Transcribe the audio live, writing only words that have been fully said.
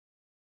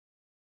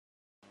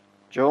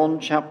John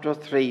chapter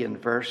 3 and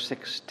verse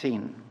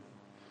 16.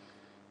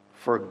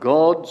 For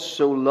God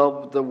so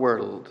loved the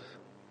world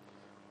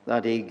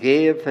that he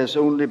gave his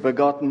only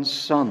begotten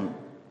Son,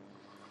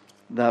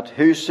 that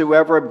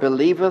whosoever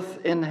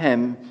believeth in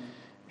him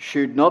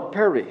should not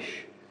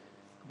perish,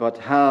 but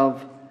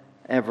have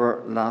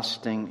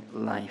everlasting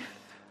life.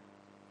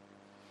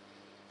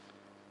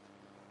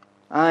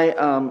 I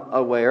am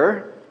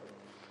aware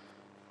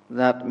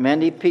that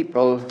many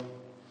people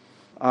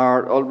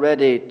are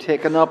already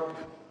taken up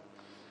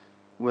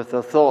with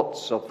the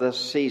thoughts of this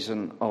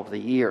season of the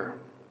year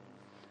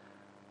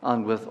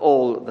and with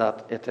all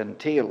that it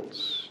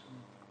entails.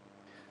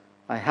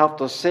 I have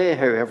to say,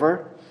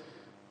 however,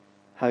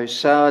 how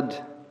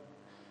sad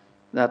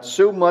that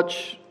so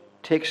much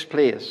takes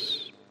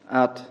place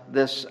at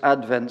this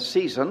Advent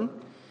season,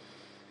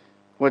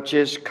 which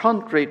is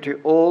contrary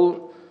to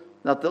all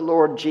that the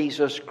Lord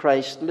Jesus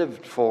Christ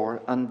lived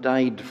for and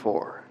died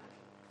for.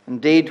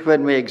 Indeed,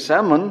 when we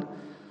examine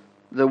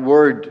the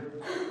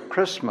word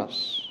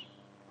Christmas,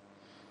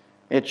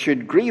 it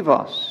should grieve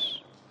us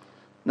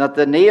that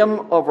the name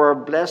of our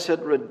blessed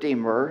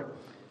Redeemer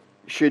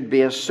should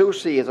be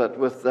associated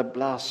with the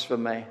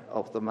blasphemy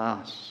of the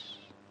Mass.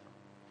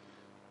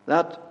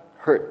 That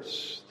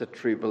hurts the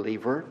true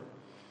believer,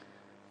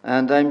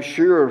 and I'm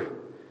sure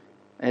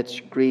it's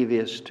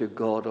grievous to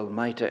God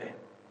Almighty.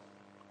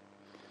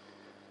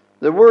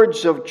 The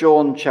words of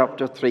John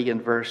chapter 3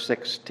 and verse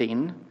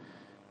 16,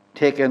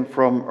 taken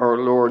from our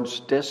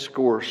Lord's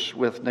discourse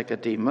with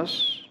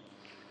Nicodemus,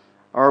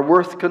 are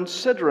worth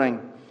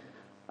considering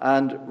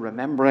and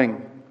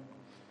remembering.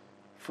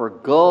 For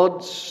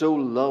God so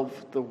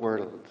loved the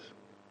world.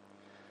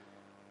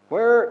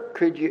 Where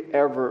could you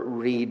ever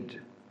read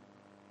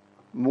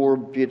more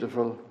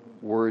beautiful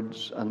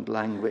words and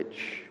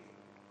language?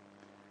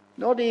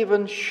 Not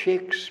even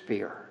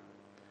Shakespeare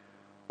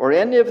or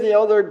any of the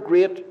other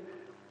great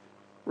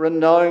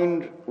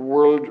renowned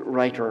world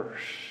writers.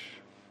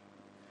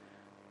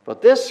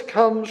 But this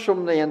comes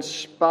from the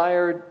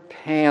inspired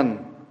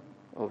pen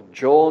of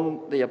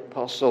John the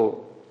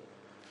Apostle,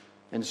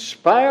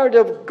 inspired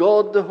of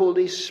God the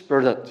Holy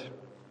Spirit.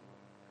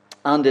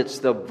 And it's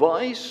the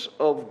voice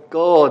of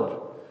God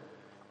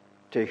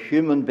to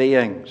human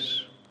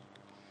beings.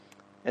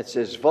 It's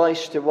his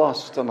voice to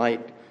us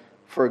tonight.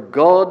 For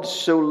God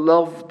so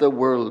loved the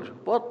world.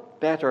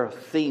 What better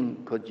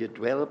theme could you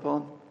dwell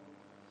upon?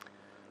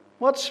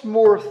 What's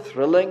more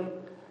thrilling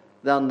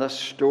than the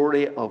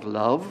story of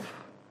love?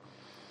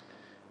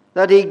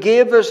 That he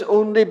gave his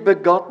only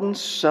begotten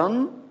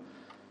Son,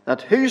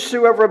 that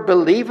whosoever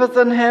believeth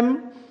in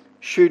him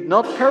should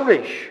not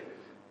perish,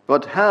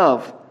 but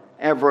have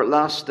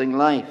everlasting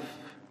life.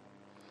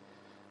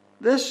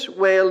 This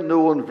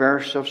well-known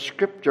verse of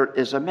Scripture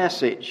is a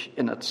message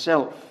in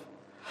itself,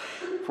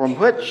 from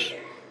which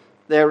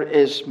there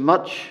is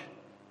much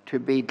to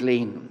be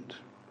gleaned.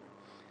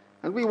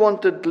 And we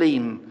want to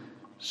glean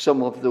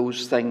some of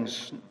those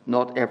things,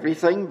 not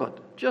everything,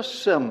 but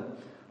just some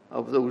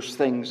of those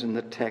things in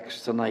the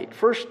text tonight.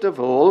 First of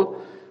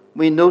all,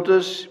 we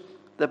notice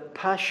the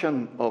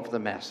passion of the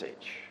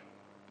message.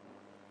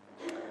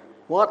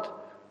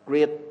 What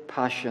great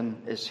passion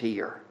is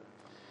here?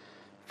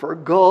 For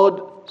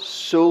God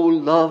so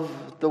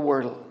loved the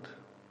world.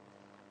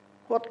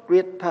 What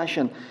great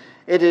passion.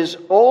 It is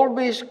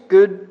always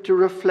good to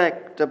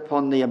reflect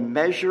upon the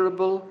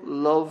immeasurable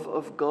love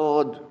of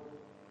God.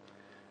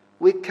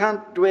 We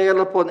can't dwell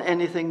upon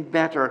anything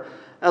better.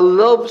 A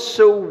love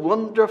so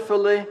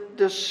wonderfully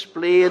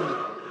displayed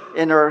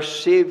in our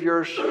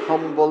Saviour's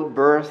humble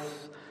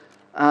birth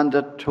and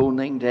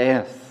atoning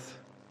death.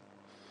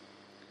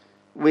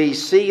 We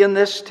see in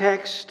this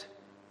text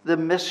the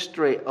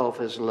mystery of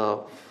his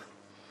love.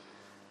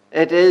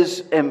 It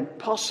is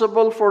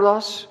impossible for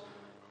us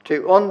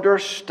to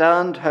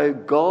understand how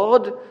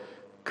God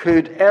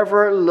could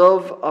ever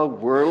love a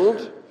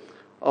world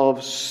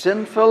of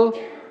sinful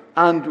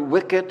and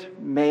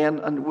wicked men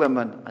and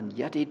women, and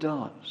yet he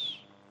does.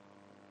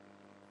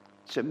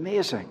 It's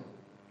amazing.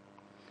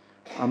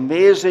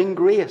 Amazing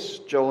grace,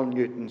 John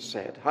Newton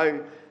said. How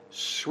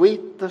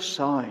sweet the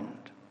sound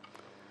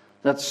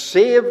that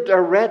saved a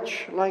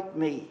wretch like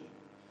me.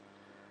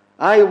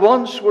 I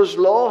once was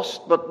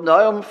lost, but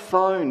now am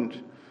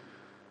found.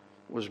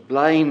 Was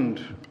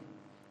blind,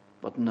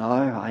 but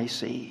now I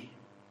see.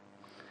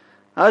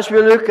 As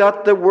we look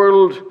at the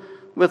world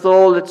with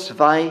all its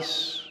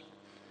vice,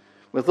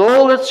 with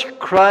all its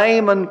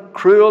crime and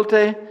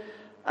cruelty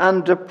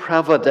and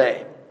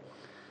depravity,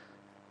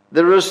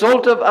 the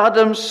result of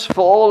Adam's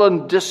fall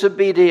and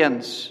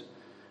disobedience,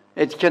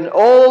 it can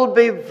all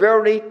be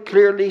very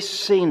clearly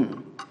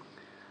seen.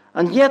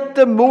 And yet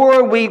the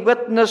more we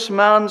witness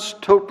man's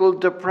total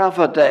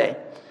depravity,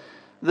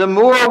 the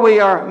more we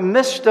are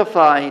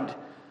mystified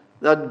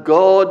that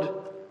God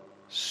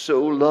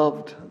so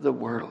loved the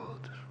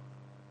world.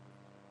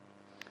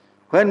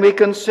 When we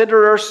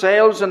consider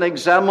ourselves and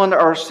examine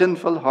our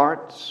sinful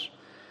hearts,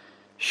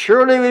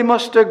 surely we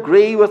must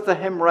agree with the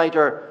hymn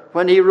writer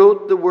when he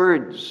wrote the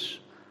words,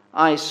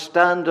 I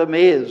stand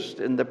amazed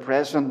in the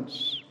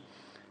presence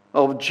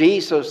of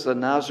Jesus the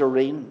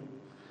Nazarene,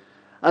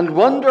 and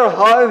wonder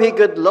how he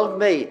could love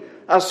me,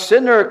 a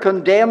sinner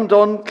condemned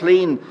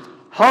unclean.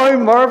 How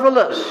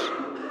marvelous,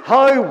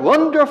 how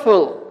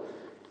wonderful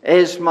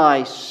is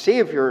my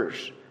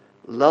Saviour's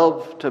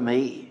love to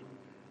me.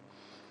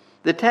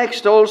 The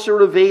text also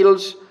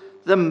reveals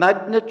the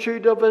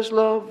magnitude of his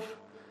love,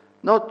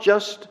 not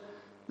just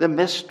the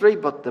mystery,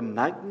 but the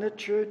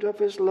magnitude of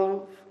his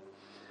love.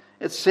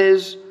 It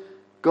says,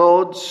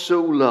 God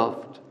so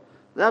loved.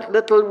 That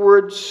little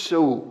word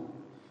so,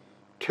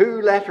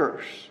 2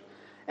 letters,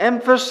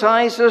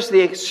 emphasizes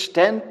the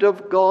extent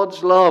of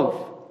God's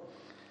love.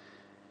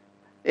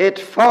 It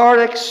far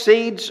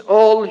exceeds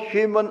all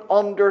human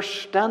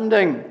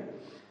understanding.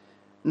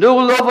 No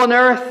love on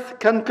earth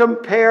can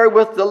compare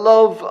with the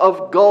love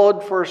of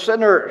God for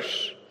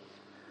sinners.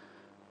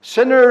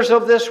 Sinners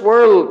of this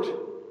world,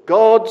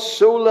 God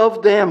so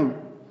loved them.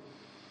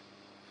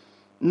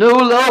 No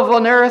love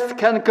on earth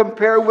can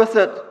compare with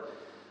it.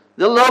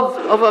 The love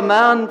of a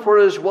man for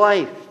his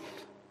wife,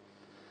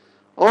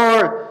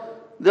 or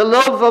the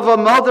love of a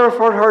mother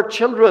for her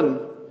children.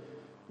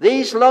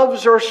 These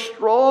loves are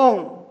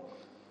strong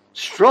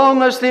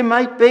as they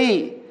might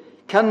be,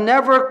 can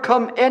never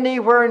come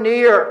anywhere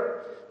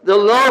near the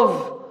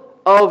love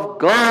of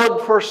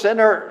God for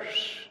sinners.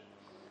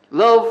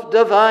 Love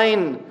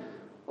divine,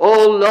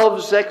 all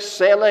loves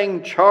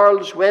excelling,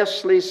 Charles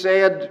Wesley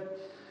said.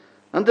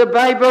 And the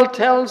Bible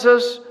tells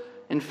us,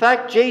 in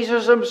fact,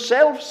 Jesus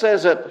himself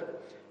says it,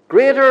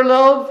 greater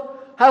love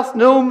hath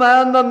no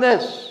man than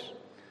this,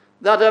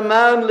 that a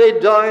man lay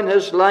down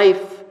his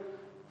life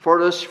for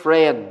his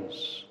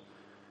friends.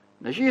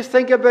 And as you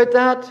think about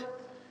that,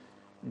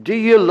 do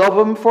you love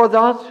him for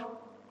that?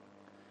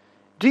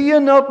 Do you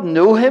not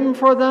know him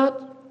for that?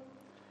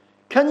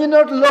 Can you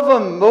not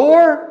love him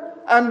more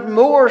and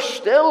more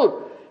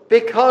still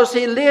because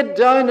he laid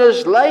down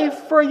his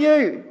life for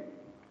you?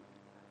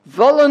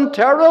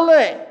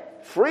 Voluntarily,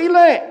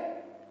 freely.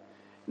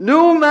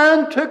 No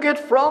man took it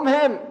from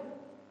him,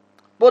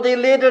 but he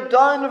laid it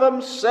down of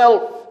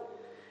himself.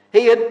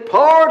 He had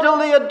power to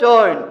lay it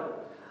down,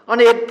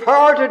 and he had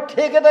power to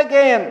take it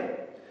again.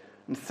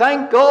 And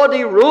thank God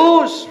he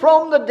rose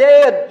from the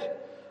dead,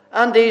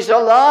 and he's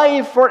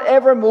alive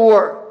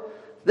forevermore.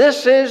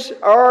 This is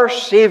our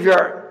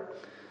Savior.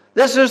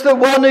 This is the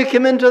one who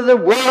came into the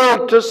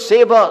world to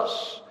save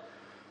us.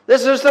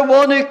 This is the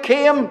one who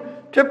came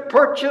to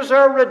purchase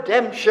our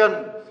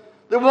redemption.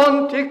 The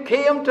one who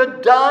came to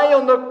die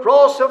on the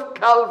cross of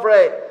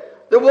Calvary.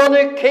 The one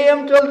who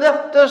came to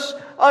lift us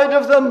out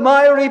of the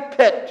miry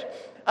pit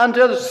and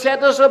to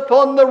set us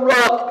upon the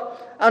rock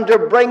and to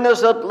bring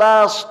us at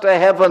last to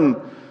heaven,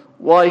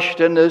 washed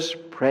in his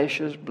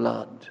precious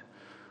blood.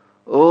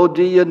 Oh,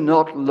 do you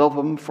not love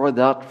him for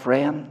that,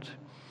 friend?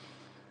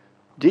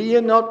 Do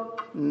you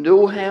not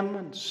know him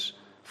and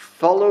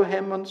follow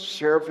him and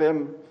serve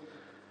him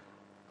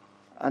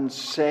and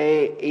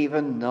say,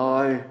 even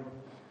now,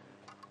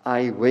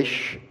 I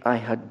wish I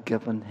had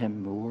given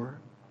him more?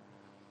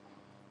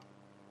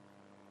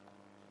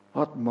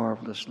 What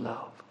marvelous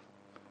love.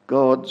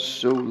 God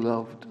so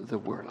loved the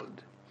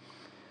world.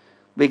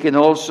 We can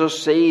also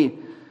see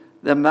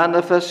the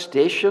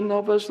manifestation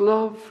of his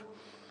love,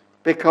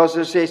 because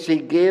it says he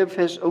gave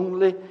his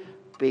only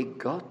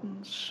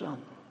begotten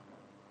Son.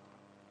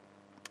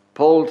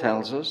 Paul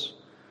tells us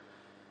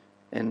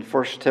in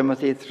 1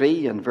 Timothy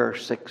 3 and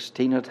verse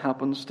 16, it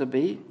happens to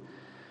be,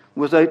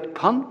 without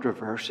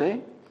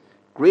controversy,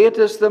 great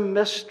is the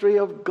mystery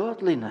of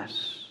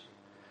godliness.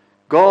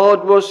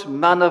 God was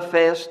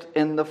manifest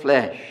in the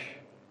flesh.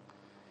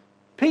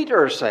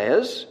 Peter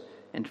says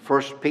in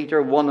 1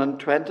 Peter 1 and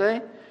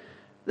 20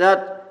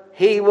 that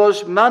he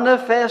was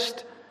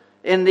manifest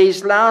in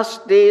these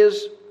last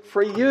days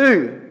for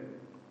you,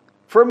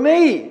 for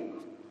me.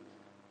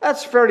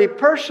 That's very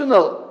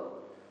personal.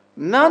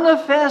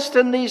 Manifest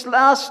in these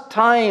last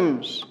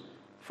times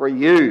for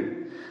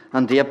you.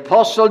 And the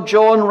Apostle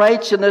John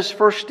writes in his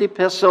first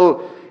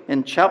epistle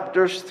in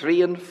chapters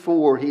 3 and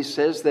 4, he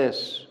says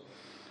this,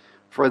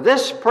 for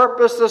this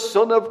purpose the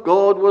Son of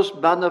God was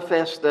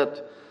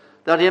manifested,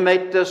 that he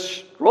might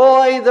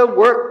destroy the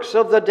works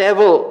of the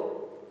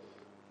devil.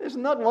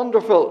 Isn't that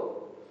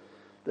wonderful?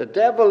 The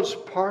devil's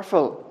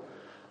powerful.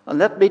 And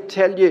let me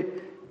tell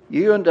you,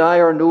 you and I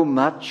are no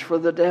match for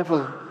the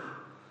devil.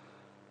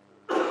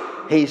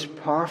 He's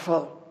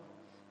powerful,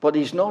 but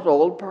he's not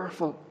all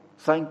powerful,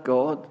 thank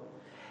God.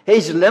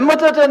 He's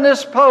limited in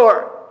his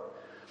power,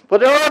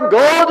 but our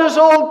God is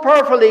all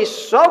powerful. He's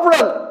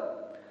sovereign.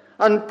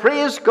 And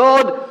praise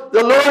God,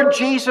 the Lord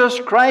Jesus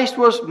Christ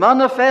was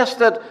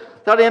manifested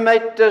that he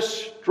might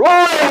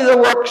destroy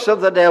the works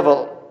of the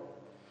devil.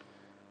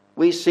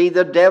 We see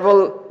the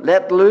devil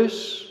let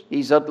loose.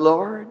 He's at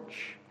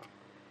large.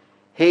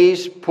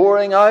 He's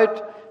pouring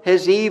out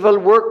his evil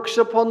works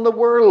upon the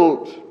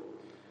world.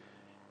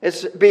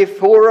 It's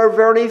before our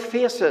very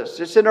faces.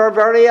 It's in our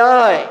very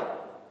eye.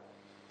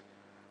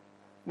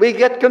 We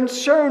get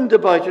concerned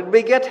about it.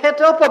 We get hit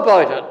up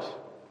about it.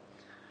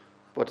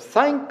 But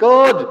thank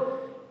God,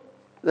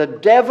 The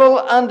devil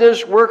and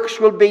his works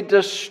will be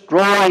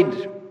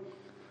destroyed.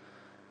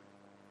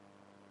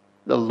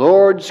 The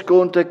Lord's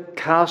going to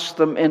cast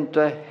them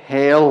into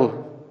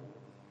hell,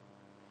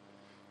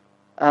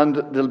 and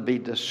they'll be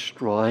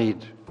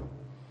destroyed.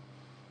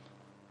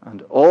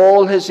 And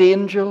all his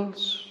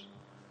angels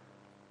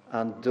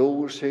and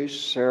those who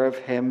serve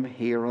him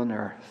here on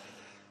earth.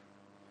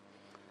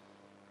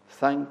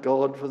 Thank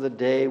God for the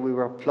day we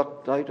were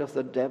plucked out of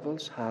the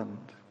devil's hand,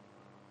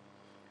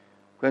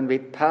 when we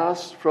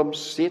passed from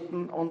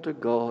Satan unto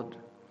God,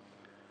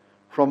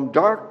 from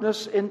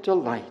darkness into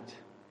light.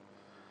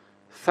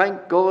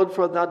 Thank God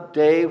for that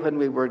day when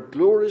we were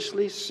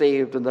gloriously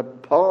saved and the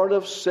power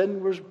of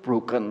sin was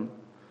broken,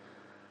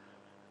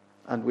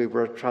 and we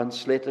were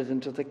translated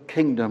into the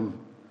kingdom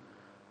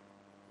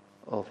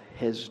of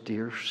his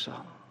dear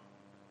Son.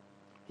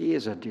 He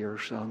is a dear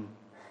Son.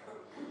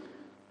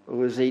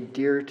 Oh, is he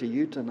dear to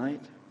you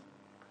tonight?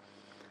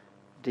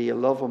 Do you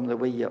love him the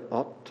way you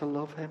ought to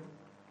love him?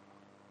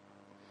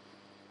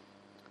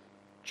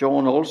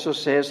 John also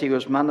says he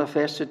was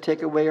manifest to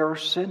take away our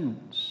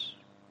sins,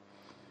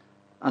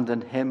 and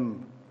in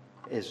him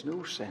is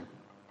no sin.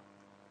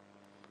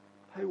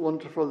 How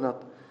wonderful that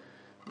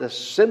the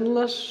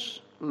sinless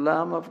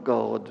Lamb of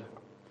God,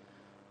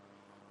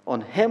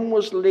 on him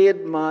was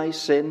laid my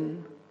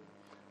sin,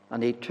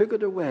 and he took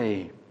it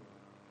away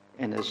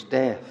in his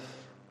death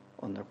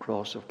on the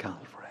cross of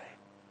Calvary.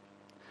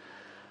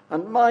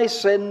 And my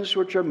sins,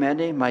 which are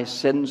many, my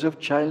sins of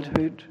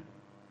childhood,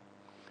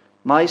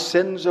 my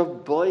sins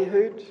of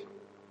boyhood,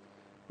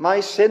 my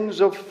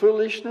sins of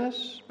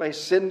foolishness, my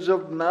sins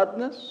of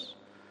madness,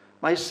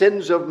 my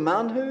sins of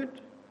manhood,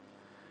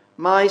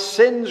 my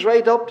sins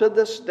right up to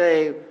this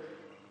day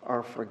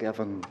are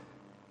forgiven,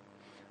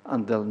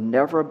 and they'll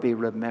never be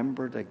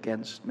remembered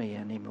against me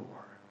anymore.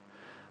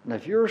 And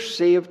if you're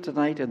saved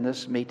tonight in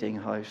this meeting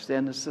house,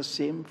 then it's the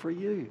same for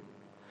you.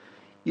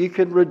 You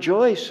can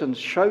rejoice and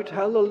shout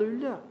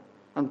hallelujah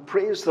and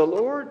praise the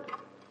Lord,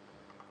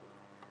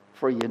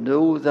 for you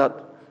know that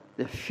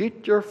the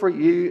future for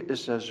you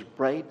is as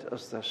bright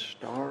as the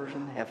stars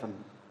in heaven,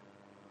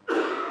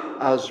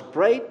 as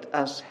bright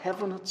as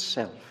heaven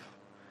itself,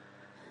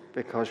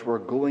 because we're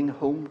going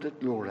home to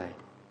glory,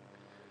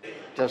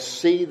 to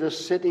see the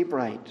city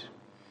bright,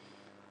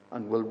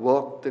 and we'll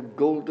walk the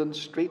golden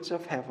streets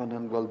of heaven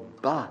and we'll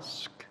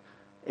bask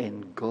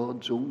in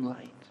God's own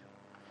light.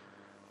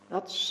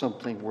 That's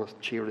something worth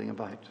cheering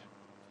about.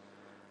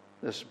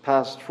 This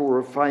past 4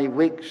 or 5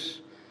 weeks,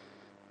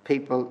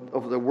 people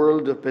of the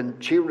world have been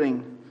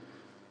cheering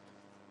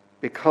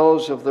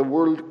because of the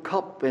World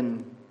Cup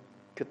in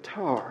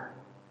Qatar.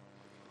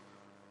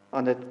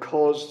 And it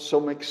caused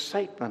some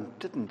excitement,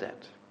 didn't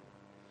it?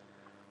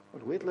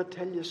 But wait till I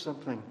tell you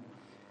something.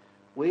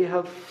 We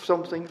have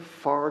something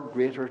far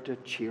greater to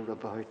cheer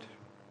about,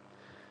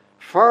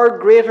 far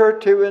greater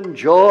to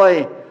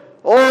enjoy.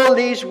 All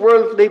these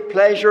worldly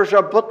pleasures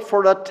are but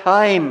for a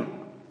time.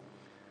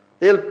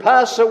 They'll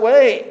pass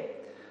away.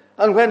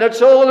 And when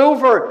it's all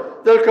over,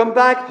 they'll come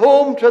back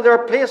home to their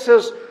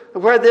places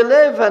where they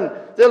live, and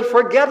they'll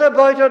forget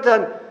about it,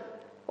 and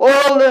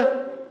all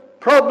the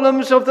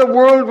problems of the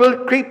world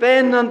will creep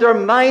in and their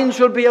minds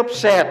will be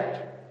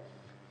upset.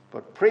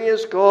 But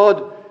praise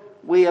God,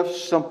 we have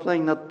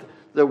something that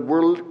the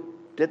world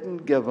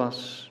didn't give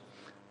us,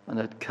 and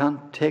it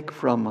can't take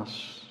from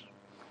us.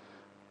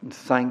 And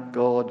thank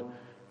God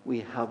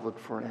we have it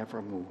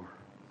forevermore.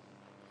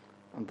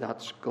 And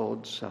that's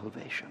God's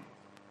salvation.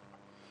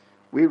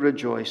 We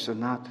rejoice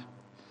in that.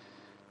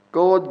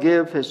 God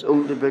gave his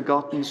only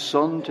begotten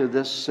Son to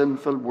this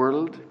sinful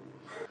world.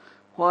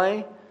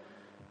 Why?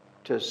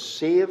 To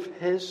save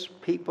his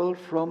people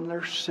from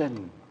their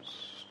sins.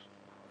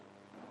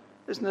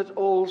 Isn't it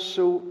all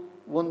so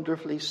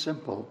wonderfully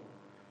simple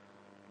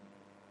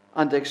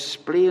and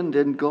explained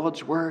in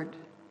God's Word?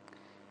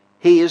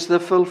 He is the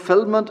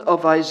fulfillment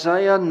of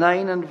Isaiah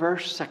 9 and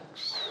verse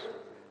 6.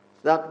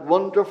 That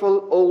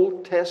wonderful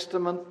Old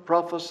Testament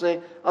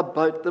prophecy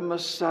about the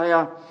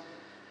Messiah.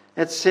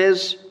 It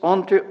says,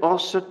 unto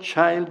us a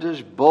child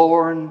is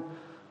born,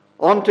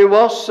 unto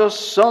us a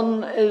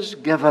son is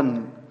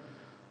given.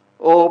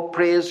 Oh,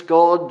 praise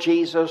God,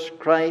 Jesus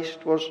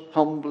Christ was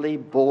humbly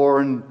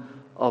born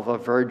of a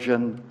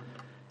virgin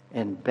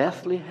in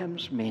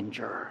Bethlehem's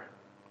manger.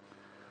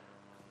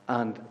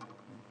 And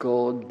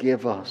God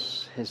gave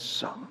us his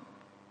Son.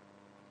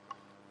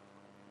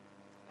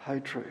 How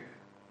true.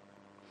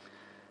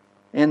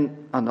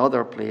 In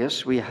another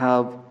place, we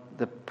have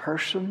the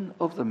person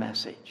of the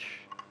message.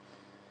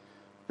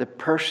 The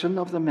person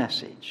of the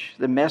message.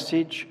 The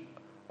message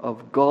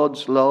of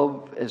God's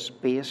love is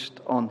based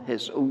on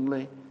his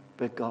only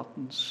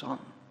begotten Son,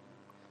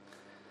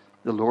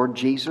 the Lord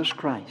Jesus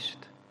Christ.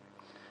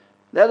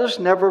 Let us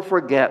never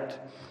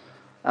forget,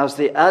 as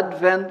the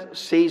Advent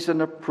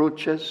season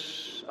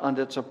approaches and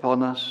it's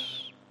upon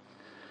us,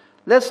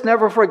 let's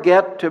never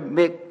forget to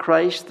make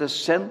Christ the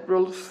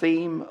central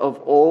theme of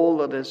all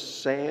that is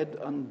said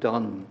and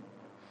done.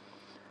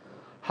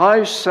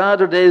 How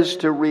sad it is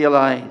to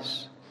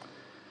realize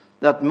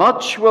that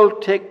much will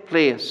take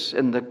place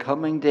in the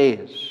coming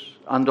days,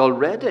 and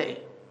already,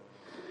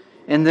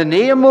 in the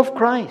name of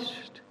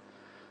Christ,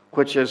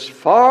 which is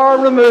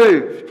far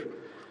removed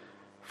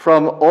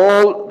from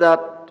all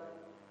that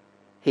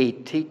he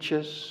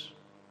teaches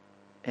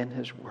in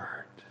his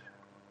word.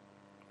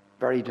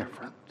 Very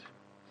different.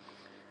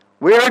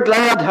 We are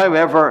glad,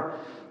 however,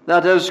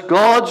 that as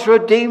God's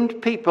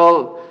redeemed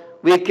people,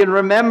 we can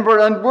remember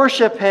and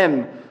worship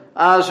him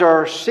as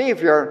our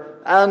Savior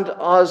and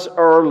as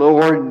our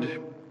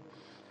Lord.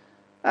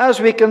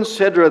 As we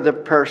consider the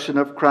person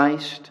of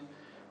Christ,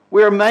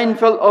 we are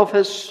mindful of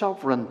his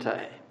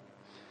sovereignty.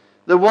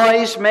 The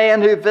wise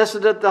men who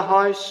visited the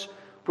house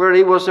where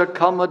he was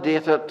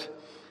accommodated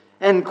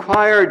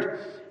inquired,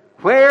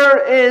 "Where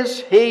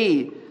is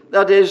he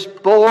that is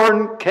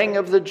born King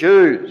of the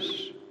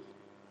Jews?"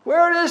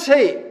 Where is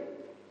he?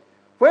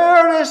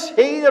 Where is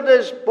he that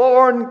is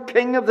born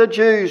King of the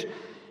Jews?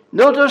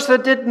 Notice they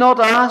did not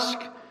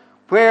ask,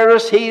 "Where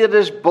is he that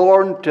is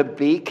born to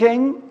be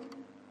king?"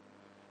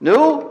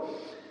 No.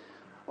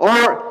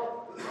 Or,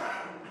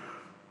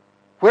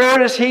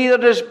 "Where is he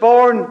that is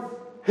born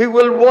who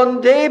will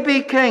one day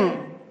be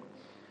king?"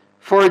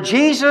 For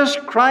Jesus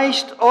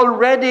Christ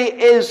already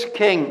is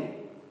king.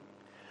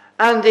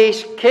 And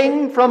he's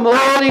king from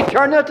all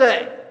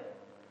eternity.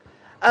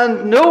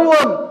 And no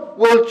one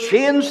will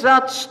change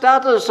that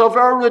status of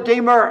our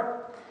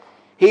Redeemer.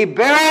 He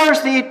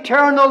bears the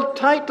eternal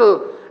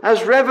title,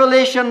 as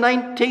Revelation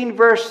 19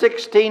 verse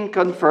 16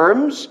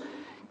 confirms,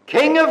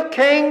 King of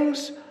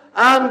Kings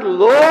and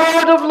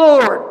Lord of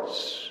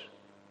Lords.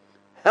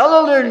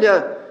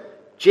 Hallelujah!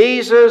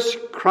 Jesus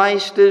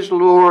Christ is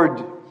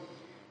Lord.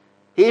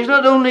 He is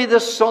not only the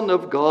Son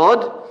of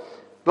God,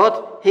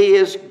 but he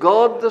is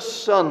God the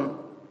Son,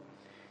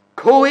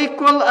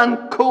 co-equal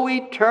and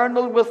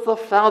co-eternal with the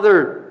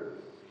Father.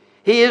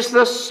 He is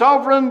the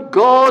sovereign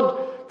God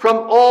from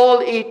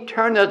all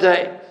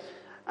eternity,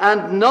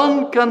 and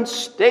none can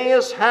stay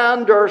his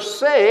hand or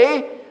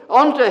say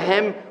unto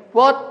him,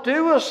 "What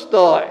doest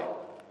thou?"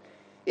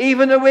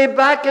 Even away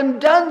back in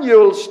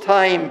Daniel's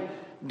time,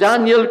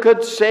 Daniel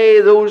could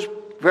say those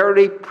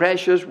very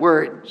precious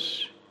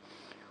words.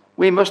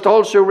 We must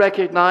also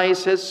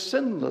recognize his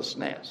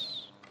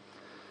sinlessness.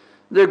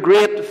 The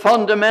great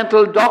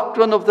fundamental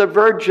doctrine of the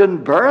virgin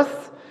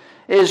birth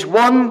is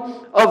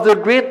one of the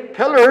great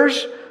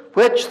pillars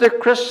which the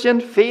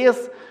Christian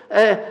faith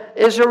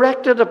is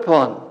erected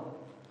upon.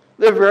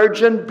 The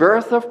virgin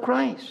birth of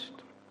Christ.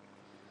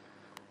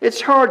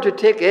 It's hard to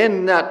take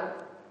in that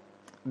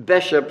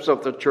bishops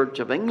of the Church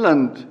of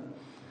England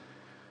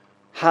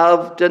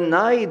have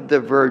denied the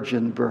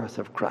virgin birth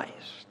of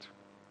Christ.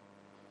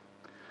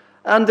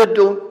 And they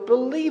don't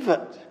believe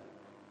it.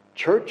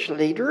 Church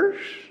leaders,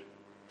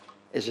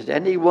 is it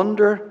any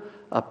wonder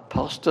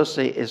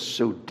apostasy is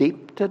so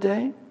deep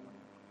today?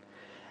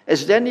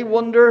 Is it any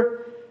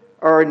wonder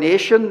our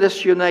nation,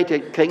 this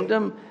United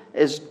Kingdom,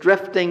 is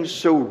drifting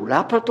so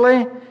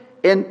rapidly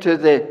into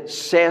the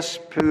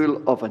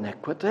cesspool of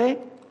iniquity?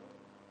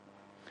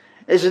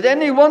 Is it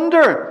any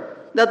wonder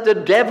that the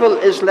devil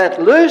is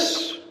let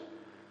loose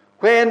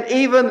when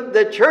even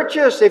the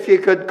churches, if you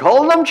could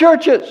call them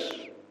churches,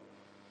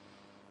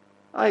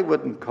 I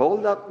wouldn't call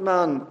that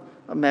man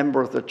a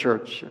member of the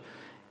church.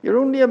 You're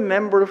only a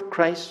member of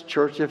Christ's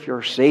church if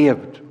you're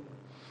saved.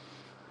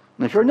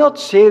 And if you're not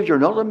saved, you're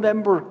not a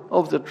member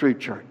of the true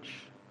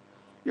church.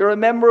 You're a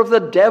member of the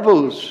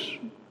devil's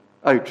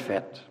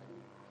outfit.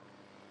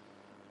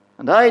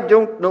 And I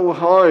don't know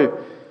how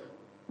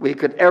we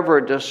could ever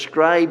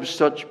describe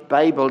such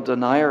Bible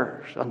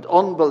deniers and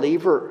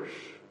unbelievers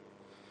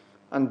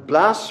and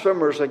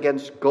blasphemers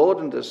against God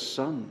and his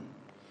Son.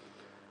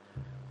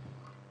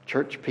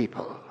 Church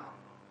people.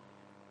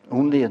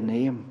 Only a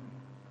name.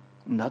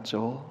 And that's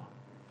all.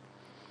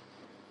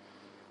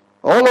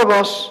 All of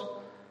us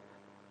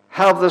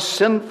have the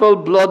sinful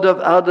blood of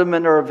Adam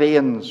in our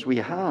veins. We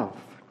have.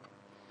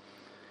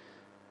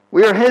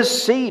 We are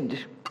his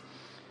seed.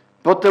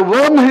 But the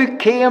one who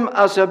came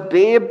as a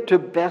babe to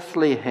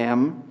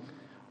Bethlehem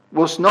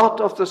was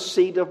not of the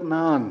seed of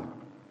man.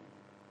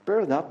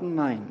 Bear that in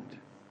mind.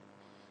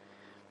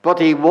 But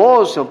he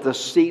was of the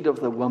seed of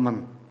the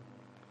woman.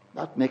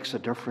 That makes a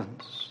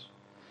difference.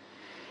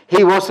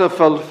 He was the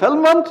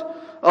fulfillment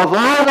of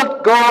all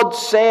that God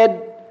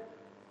said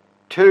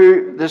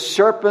to the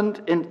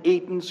serpent in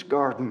Eden's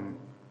garden.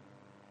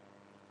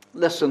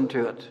 Listen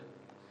to it.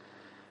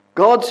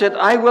 God said,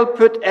 "I will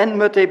put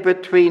enmity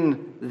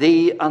between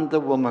thee and the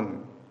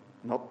woman."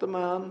 Not the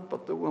man,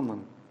 but the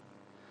woman.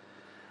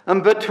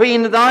 "And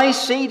between thy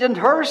seed and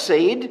her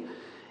seed,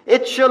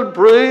 it shall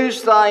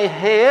bruise thy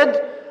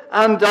head,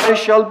 and thou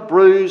shalt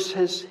bruise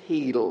his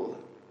heel."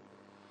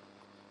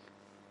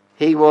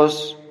 He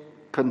was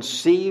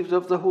conceived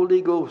of the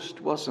Holy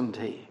Ghost, wasn't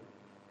he?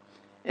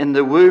 In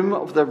the womb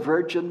of the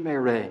Virgin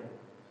Mary.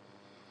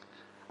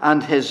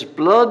 And his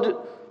blood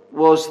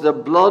was the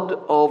blood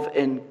of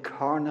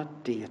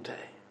incarnate deity.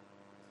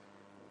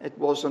 It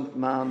wasn't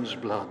man's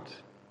blood.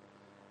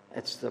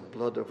 It's the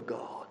blood of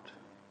God.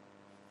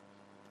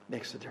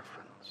 Makes a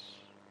difference.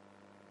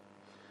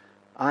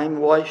 I'm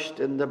washed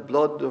in the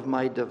blood of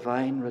my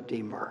divine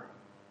Redeemer.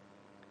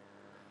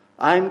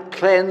 I'm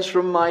cleansed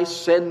from my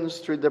sins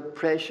through the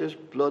precious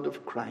blood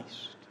of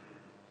Christ,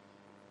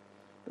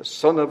 the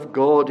Son of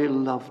God who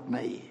loved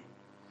me.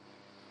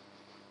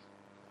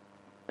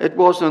 It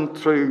wasn't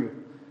through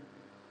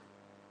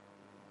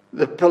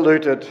the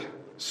polluted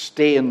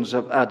stains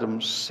of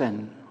Adam's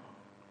sin,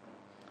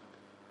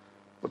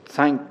 but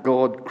thank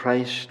God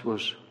Christ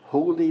was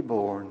wholly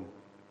born,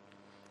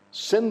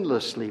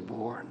 sinlessly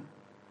born,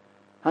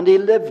 and he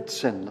lived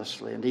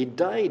sinlessly, and he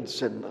died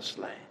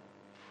sinlessly.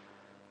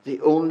 The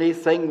only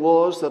thing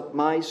was that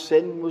my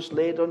sin was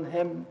laid on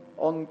him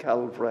on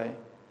Calvary,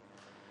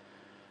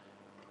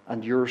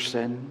 and your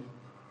sin.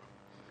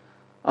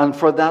 And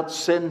for that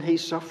sin he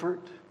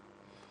suffered.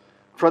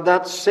 For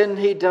that sin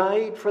he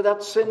died. For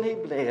that sin he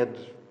bled.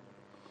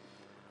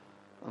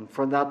 And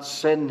for that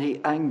sin he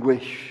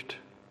anguished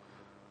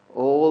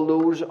all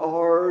those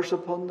hours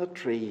upon the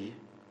tree.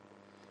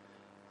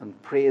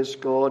 And praise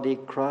God, he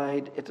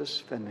cried, "It is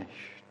finished."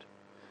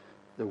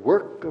 The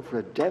work of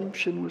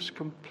redemption was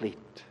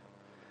complete.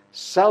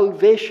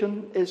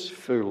 Salvation is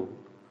full.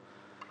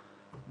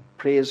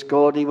 Praise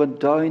God, he went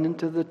down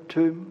into the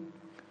tomb,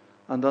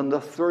 and on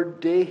the third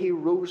day he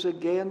rose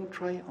again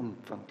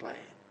triumphantly.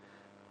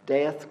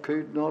 Death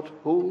could not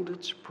hold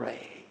its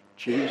prey.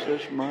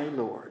 Jesus, my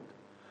Lord.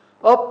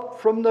 Up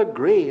from the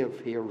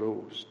grave he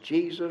arose.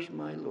 Jesus,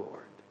 my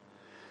Lord.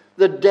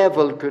 The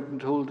devil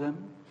couldn't hold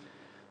him.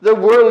 The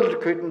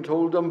world couldn't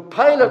hold him.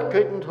 Pilate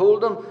couldn't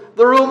hold him.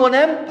 The Roman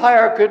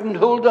Empire couldn't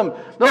hold him.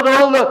 Not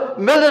all the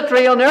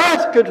military on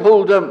earth could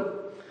hold him.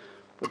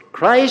 But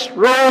Christ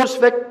rose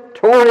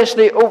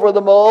victoriously over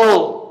them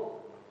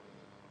all.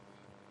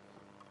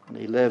 And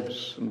he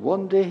lives. And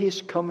one day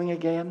he's coming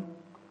again.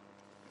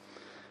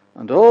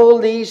 And all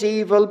these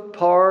evil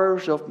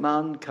powers of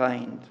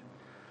mankind,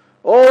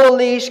 all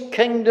these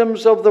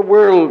kingdoms of the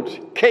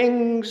world,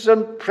 kings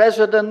and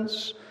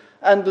presidents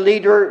and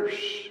leaders,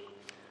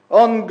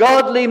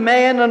 ungodly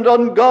men and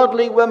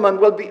ungodly women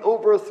will be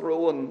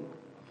overthrown.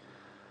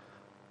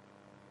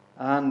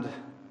 And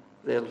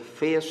they'll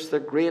face the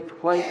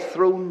great white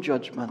throne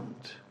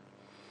judgment.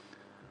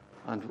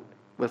 And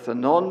with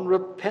an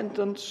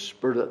unrepentant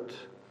spirit,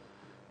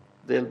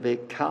 they'll be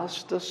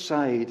cast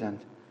aside and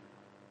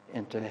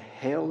into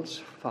hell's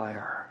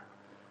fire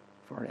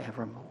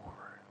forevermore.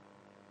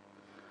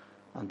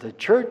 And the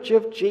church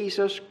of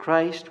Jesus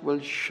Christ will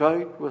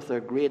shout with a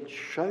great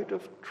shout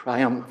of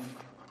triumph.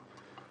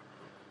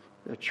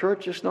 The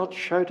church is not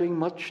shouting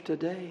much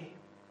today.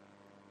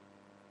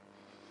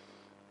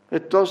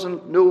 It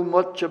doesn't know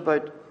much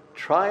about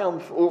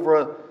triumph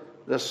over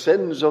the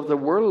sins of the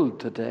world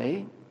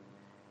today.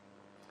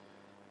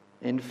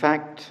 In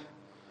fact,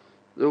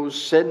 those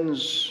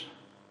sins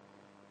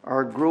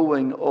are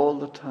growing all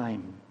the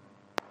time.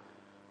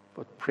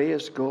 But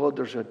praise God,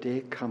 there's a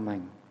day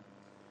coming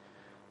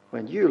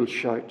when you'll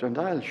shout and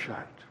I'll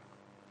shout.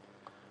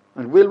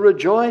 And we'll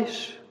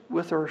rejoice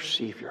with our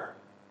Savior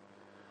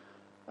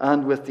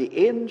and with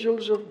the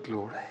angels of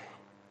glory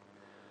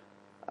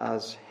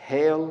as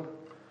hell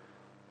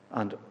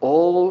and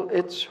all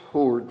its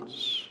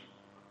hordes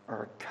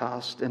are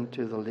cast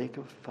into the lake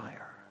of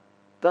fire.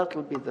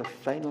 That'll be the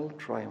final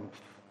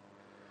triumph,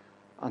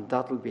 and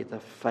that'll be the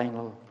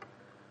final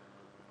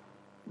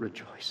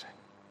rejoicing.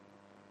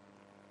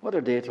 What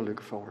a day to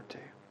look forward to.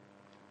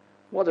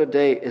 What a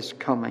day is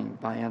coming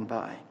by and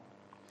by.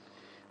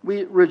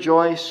 We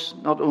rejoice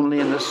not only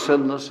in his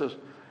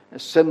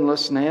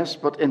sinlessness,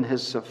 but in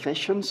his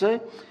sufficiency.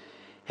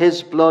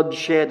 His blood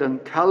shed on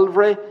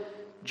Calvary,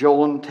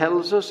 John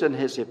tells us in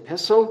his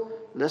epistle,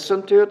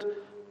 listen to it,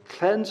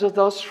 cleanseth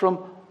us from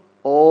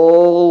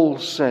all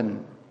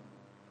sin.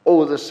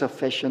 Oh, the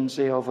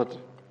sufficiency of it.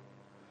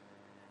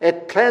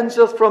 It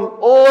cleanseth from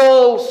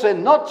all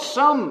sin, not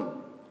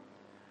some.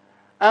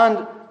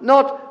 And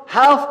not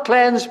half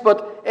cleansed,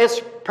 but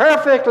it's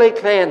perfectly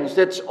cleansed.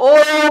 It's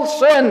all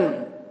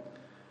sin.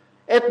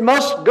 It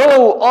must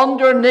go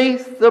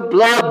underneath the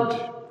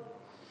blood.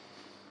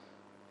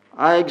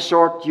 I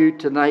exhort you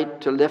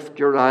tonight to lift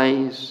your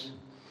eyes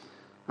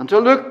and to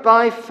look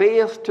by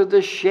faith to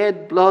the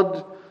shed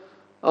blood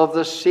of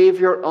the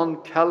Savior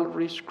on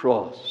Calvary's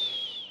cross.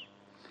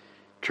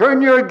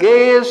 Turn your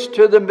gaze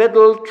to the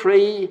middle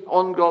tree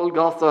on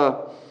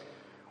Golgotha,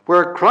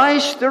 where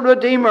Christ the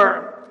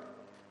Redeemer,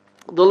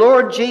 the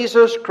Lord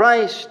Jesus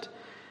Christ,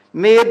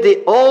 made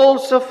the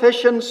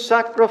all-sufficient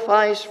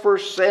sacrifice for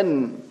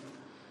sin.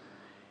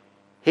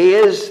 He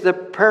is the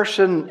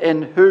person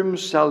in whom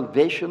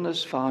salvation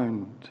is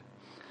found.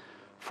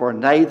 For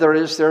neither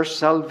is there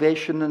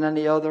salvation in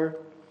any other.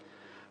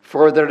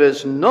 For there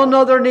is none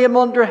other name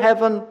under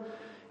heaven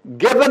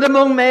given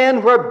among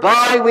men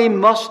whereby we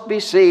must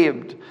be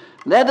saved.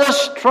 Let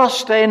us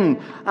trust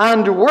in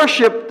and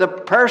worship the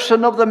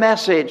person of the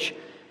message,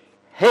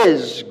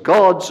 his,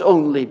 God's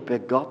only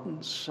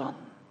begotten Son.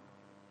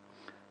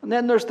 And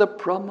then there's the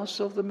promise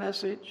of the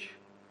message.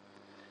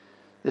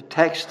 The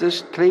text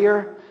is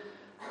clear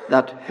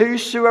that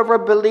whosoever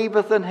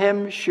believeth in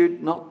him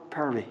should not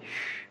perish,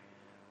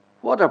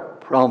 What a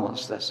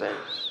promise this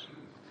is.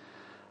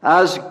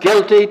 As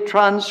guilty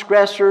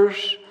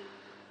transgressors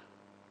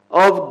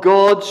of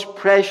God's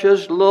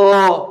precious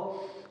law,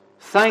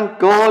 thank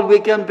God we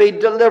can be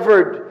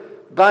delivered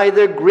by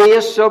the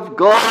grace of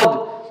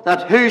God,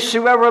 that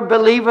whosoever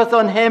believeth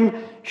on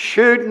him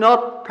should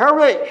not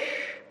perish.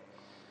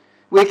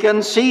 We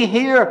can see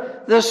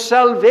here the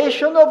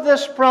salvation of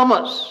this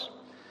promise.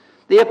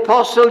 The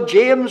Apostle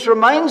James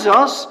reminds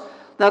us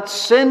that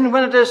sin,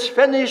 when it is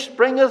finished,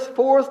 bringeth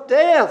forth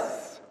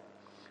death.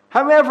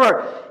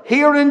 However,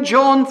 here in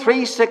John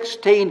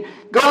 3:16,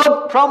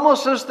 God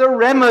promises the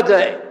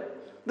remedy.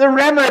 The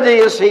remedy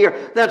is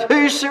here, that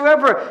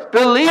whosoever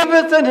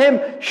believeth in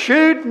him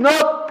should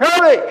not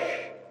perish.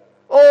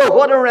 Oh,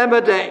 what a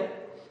remedy!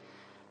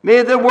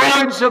 May the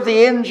words of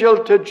the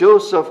angel to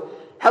Joseph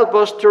help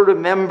us to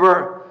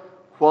remember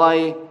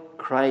why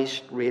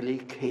Christ really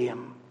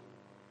came.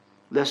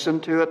 Listen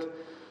to it.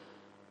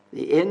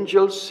 The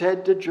angel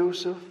said to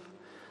Joseph,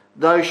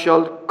 "Thou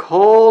shalt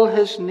call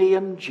his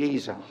name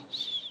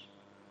Jesus,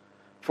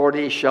 for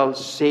he shall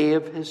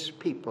save his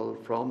people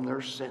from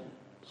their sins."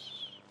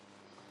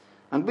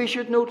 And we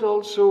should note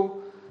also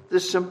the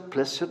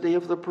simplicity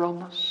of the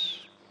promise.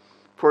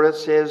 For it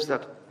says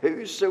that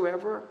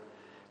whosoever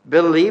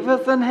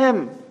believeth in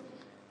him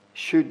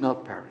should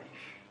not perish.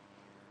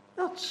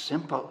 That's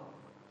simple.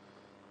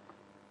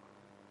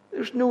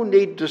 There's no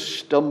need to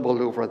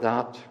stumble over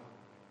that.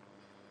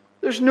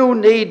 There's no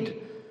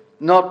need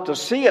not to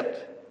see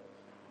it.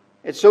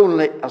 It's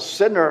only a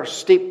sinner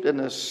steeped in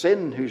his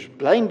sin who's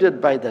blinded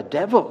by the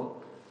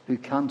devil who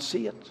can't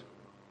see it.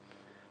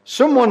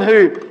 Someone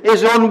who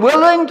is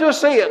unwilling to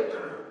see it.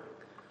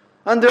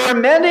 And there are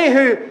many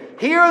who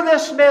hear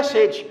this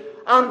message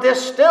and they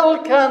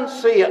still can't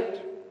see it.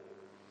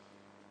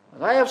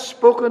 And I have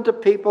spoken to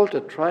people to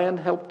try and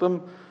help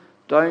them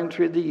down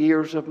through the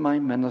years of my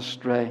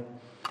ministry.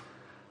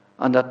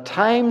 And at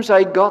times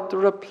I got the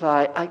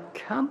reply, "I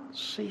can't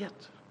see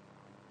it."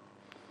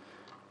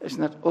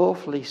 Isn't it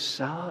awfully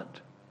sad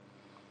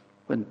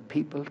when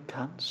people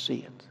can't see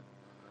it?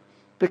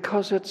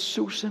 Because it's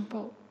so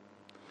simple.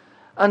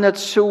 And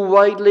it's so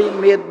widely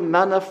made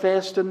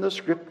manifest in the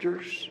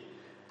Scriptures.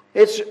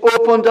 It's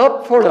opened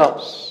up for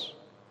us.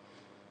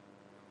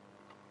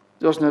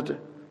 Doesn't it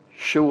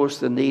show us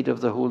the need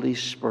of the Holy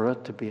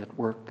Spirit to be at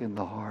work in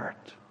the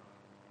heart?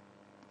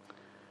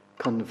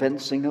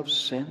 Convincing of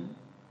sin,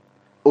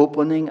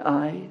 opening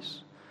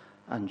eyes,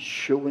 and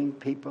showing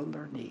people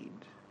their need.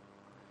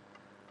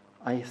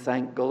 I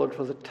thank God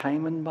for the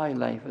time in my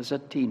life as a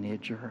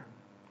teenager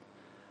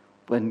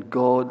when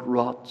God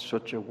wrought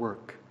such a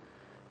work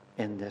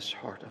in this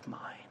heart of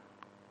mine.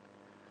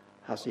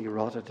 Has he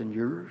wrought it in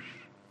yours?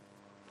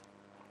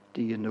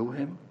 Do you know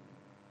him?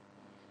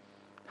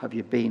 Have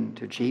you been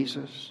to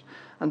Jesus?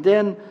 And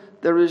then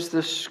there is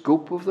the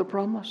scope of the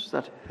promise,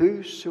 that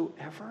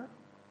whosoever.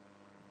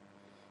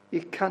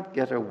 You can't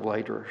get a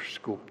wider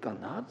scope than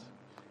that.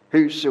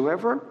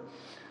 Whosoever.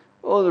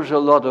 Oh, there's a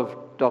lot of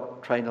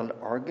doctrinal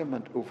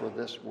argument over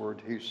this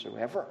word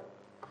whosoever.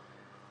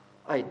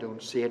 I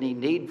don't see any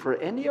need for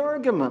any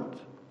argument,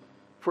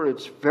 for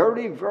it's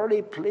very,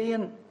 very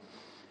plain.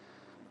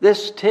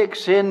 This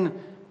takes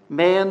in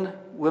men,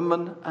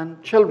 women,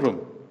 and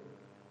children,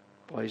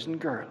 boys and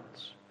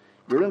girls.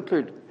 You're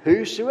included.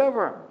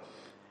 Whosoever.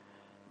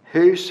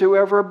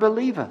 Whosoever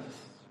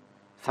believeth.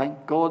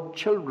 Thank God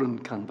children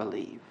can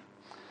believe.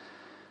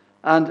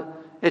 And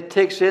it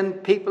takes in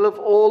people of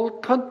all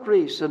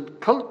countries and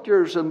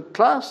cultures and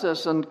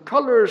classes and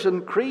colours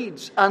and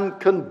creeds and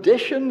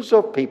conditions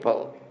of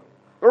people.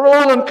 We're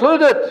all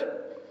included.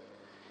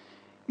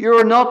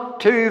 You're not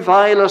too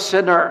vile a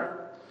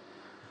sinner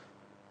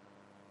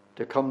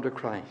to come to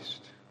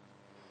Christ.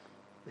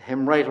 The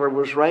hymn writer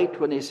was right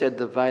when he said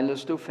the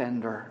vilest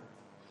offender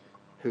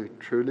who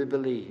truly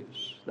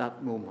believes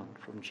that moment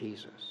from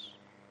Jesus,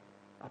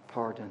 a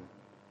pardon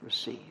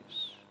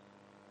receives.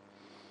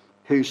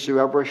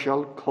 Whosoever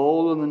shall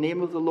call on the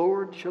name of the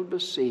Lord shall be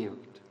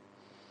saved.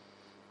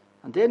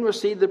 And then we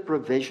see the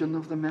provision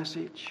of the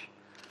message.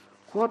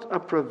 What a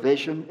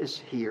provision is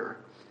here,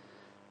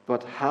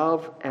 but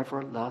have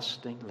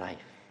everlasting life.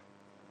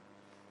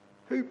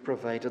 Who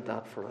provided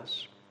that for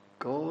us?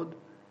 God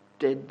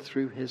did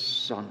through his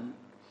Son.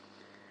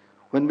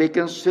 When we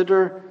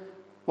consider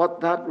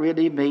what that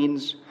really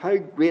means, how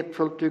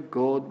grateful to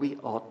God we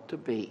ought to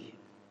be.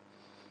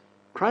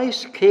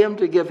 Christ came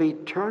to give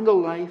eternal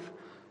life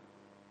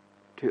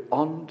to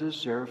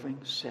undeserving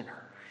sinners.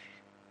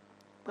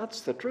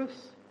 That's the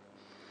truth.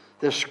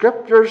 The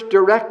Scriptures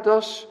direct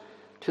us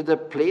to the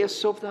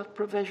place of that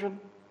provision.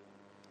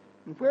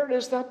 And where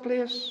is that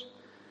place?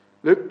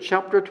 Luke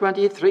chapter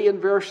 23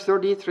 and verse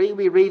 33,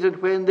 we read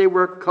it, when they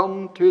were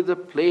come to the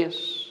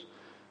place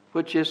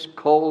which is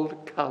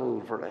called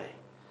Calvary.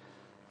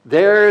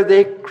 There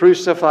they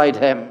crucified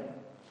him.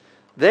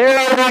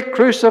 There they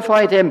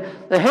crucified him.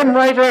 The hymn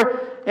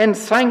writer, in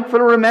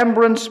thankful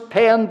remembrance,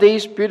 penned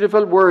these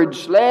beautiful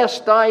words,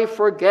 lest I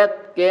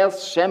forget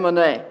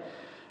Gethsemane,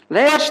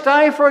 lest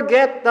I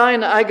forget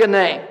thine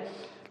agony,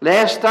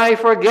 Lest I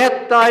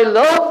forget thy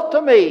love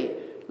to me,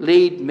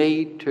 lead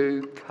me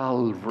to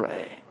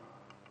Calvary.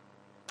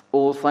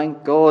 Oh,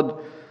 thank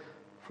God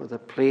for the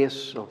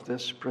place of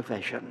this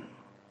provision.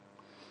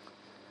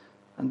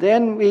 And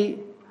then we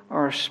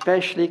are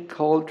especially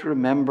called to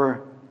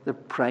remember the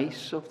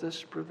price of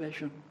this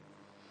provision.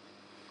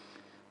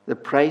 The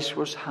price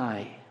was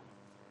high.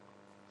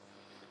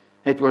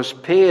 It was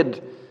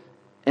paid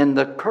in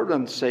the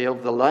currency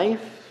of the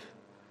life,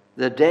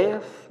 the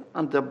death,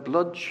 and the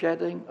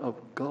bloodshedding of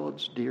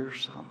God's dear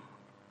Son.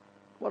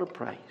 What a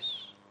price.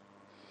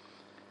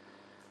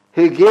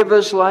 Who gave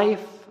his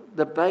life,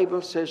 the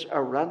Bible says,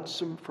 a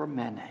ransom for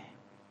many.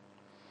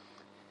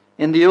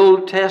 In the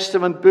Old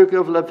Testament book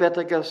of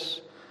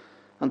Leviticus,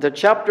 and the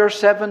chapter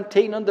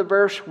 17 and the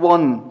verse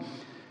 1,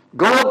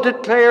 God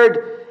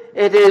declared,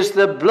 it is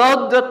the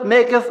blood that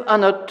maketh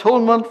an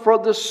atonement for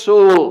the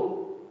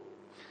soul.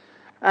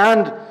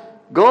 And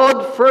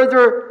God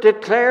further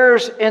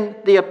declares in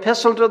the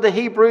Epistle to the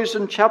Hebrews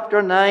in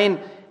chapter 9,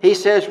 he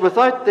says,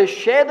 without the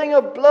shedding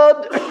of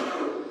blood,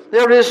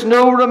 there is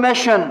no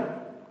remission.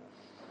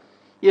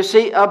 You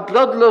see, a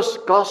bloodless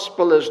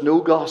gospel is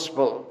no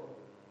gospel.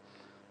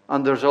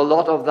 And there's a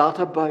lot of that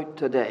about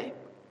today.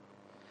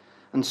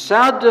 And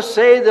sad to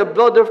say, the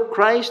blood of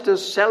Christ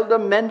is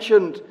seldom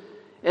mentioned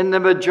in the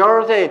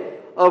majority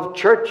of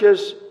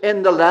churches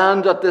in the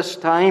land at this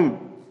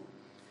time.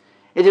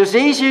 It is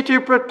easy to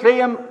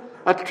proclaim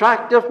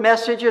attractive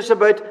messages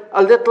about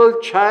a little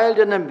child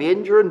in a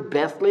manger in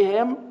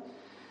Bethlehem,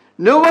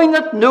 knowing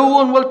that no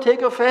one will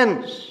take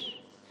offense.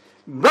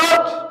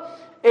 But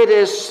it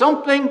is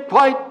something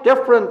quite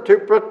different to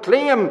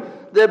proclaim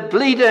the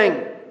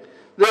bleeding,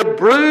 the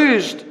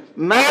bruised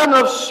man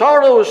of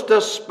sorrows,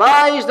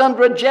 despised and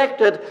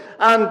rejected,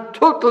 and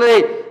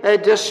totally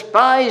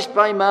despised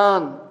by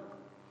man.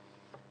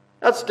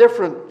 That's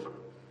different.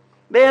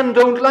 Men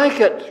don't like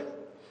it.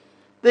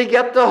 They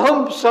get the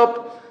humps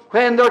up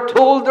when they're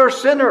told they're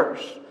sinners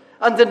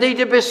and they need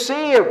to be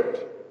saved.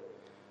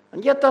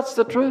 And yet that's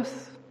the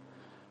truth.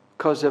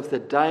 Because if they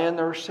die in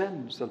their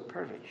sins, they'll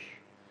perish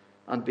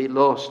and be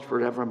lost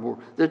forevermore.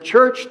 The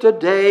church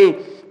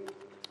today,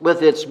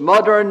 with its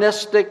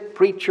modernistic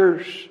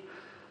preachers,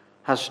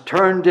 has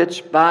turned its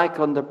back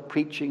on the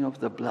preaching of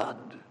the blood.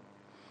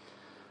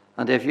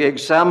 And if you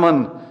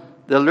examine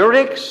the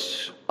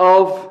lyrics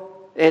of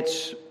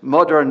its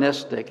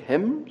modernistic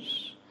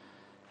hymns,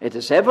 it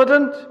is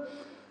evident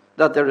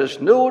that there is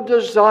no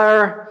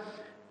desire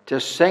to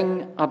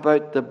sing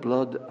about the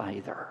blood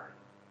either.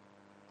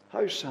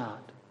 How sad.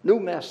 No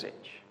message.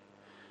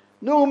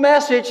 No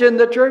message in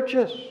the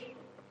churches.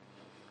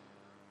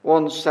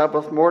 One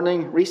Sabbath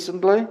morning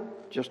recently,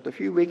 just a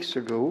few weeks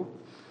ago,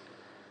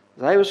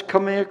 as I was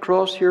coming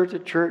across here to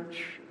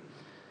church,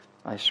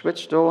 I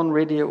switched on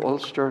Radio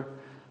Ulster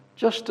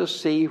just to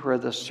see where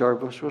the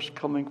service was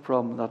coming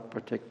from that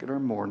particular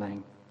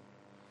morning.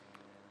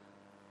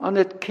 And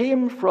it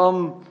came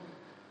from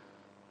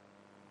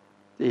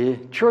the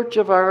Church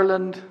of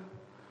Ireland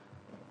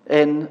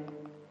in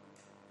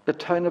the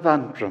town of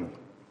Antrim.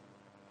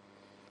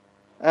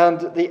 And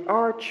the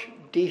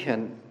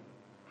Archdeacon,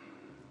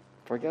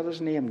 forget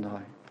his name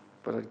now,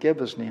 but I'd give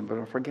his name, but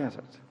I'll forget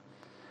it.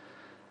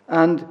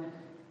 And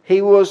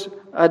he was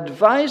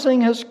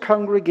advising his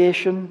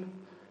congregation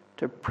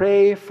to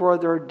pray for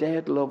their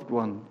dead loved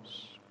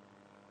ones.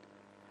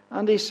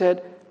 And he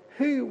said,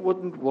 who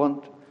wouldn't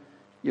want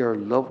your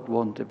loved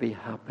one to be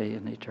happy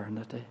in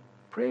eternity?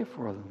 Pray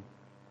for them.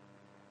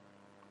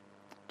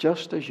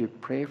 Just as you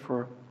pray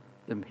for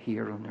them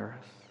here on earth.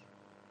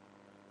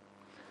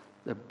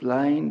 The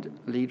blind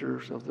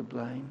leaders of the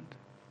blind.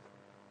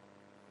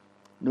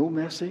 No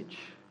message.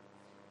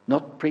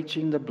 Not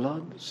preaching the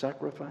blood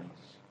sacrifice.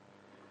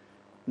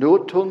 No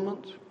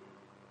atonement.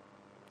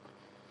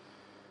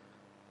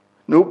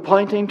 No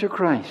pointing to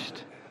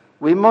Christ.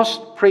 We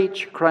must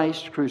preach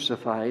Christ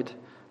crucified,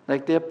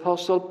 like the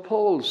Apostle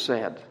Paul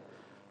said,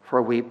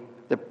 for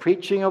the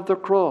preaching of the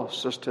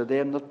cross is to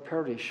them that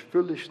perish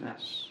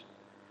foolishness,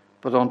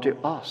 but unto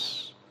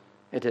us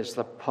it is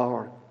the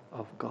power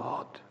of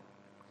God.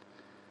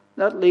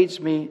 That leads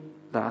me,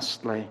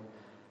 lastly,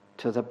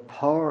 to the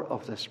power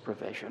of this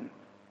provision.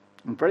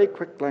 And very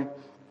quickly,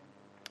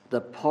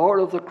 the power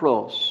of the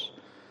cross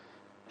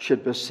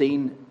should be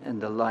seen in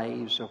the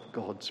lives of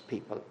God's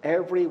people.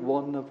 Every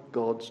one of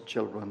God's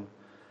children,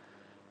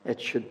 it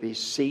should be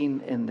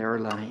seen in their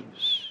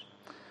lives.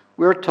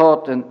 We're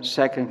taught in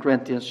 2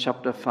 Corinthians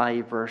chapter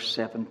 5, verse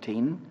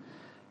 17,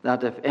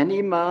 that if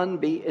any man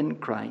be in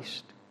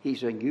Christ,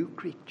 he's a new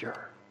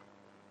creature.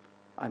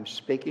 I'm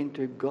speaking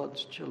to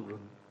God's children.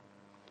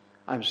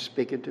 I'm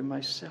speaking to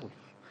myself.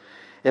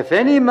 If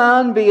any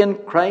man be in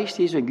Christ,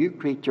 he's a new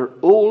creature.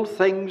 Old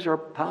things are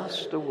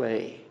passed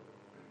away.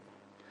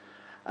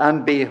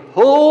 And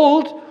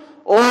behold,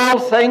 all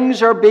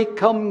things are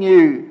become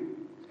new.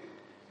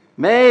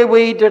 May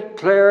we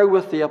declare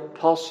with the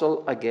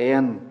apostle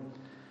again,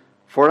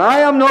 for I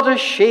am not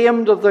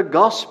ashamed of the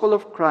gospel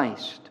of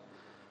Christ,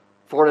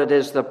 for it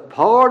is the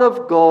power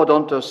of God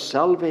unto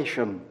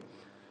salvation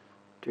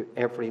to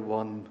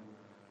everyone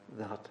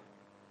that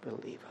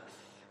believeth.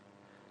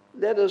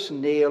 Let us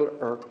nail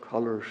our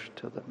colours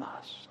to the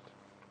mast.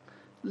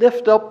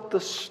 Lift up the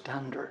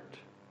standard.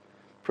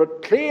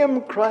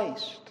 Proclaim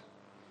Christ.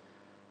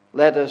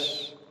 Let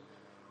us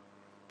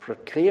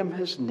proclaim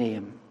his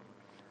name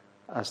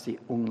as the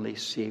only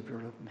Saviour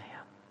of men.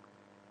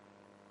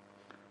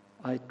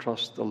 I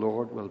trust the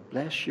Lord will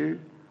bless you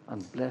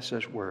and bless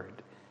his word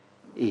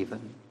even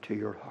to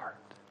your heart.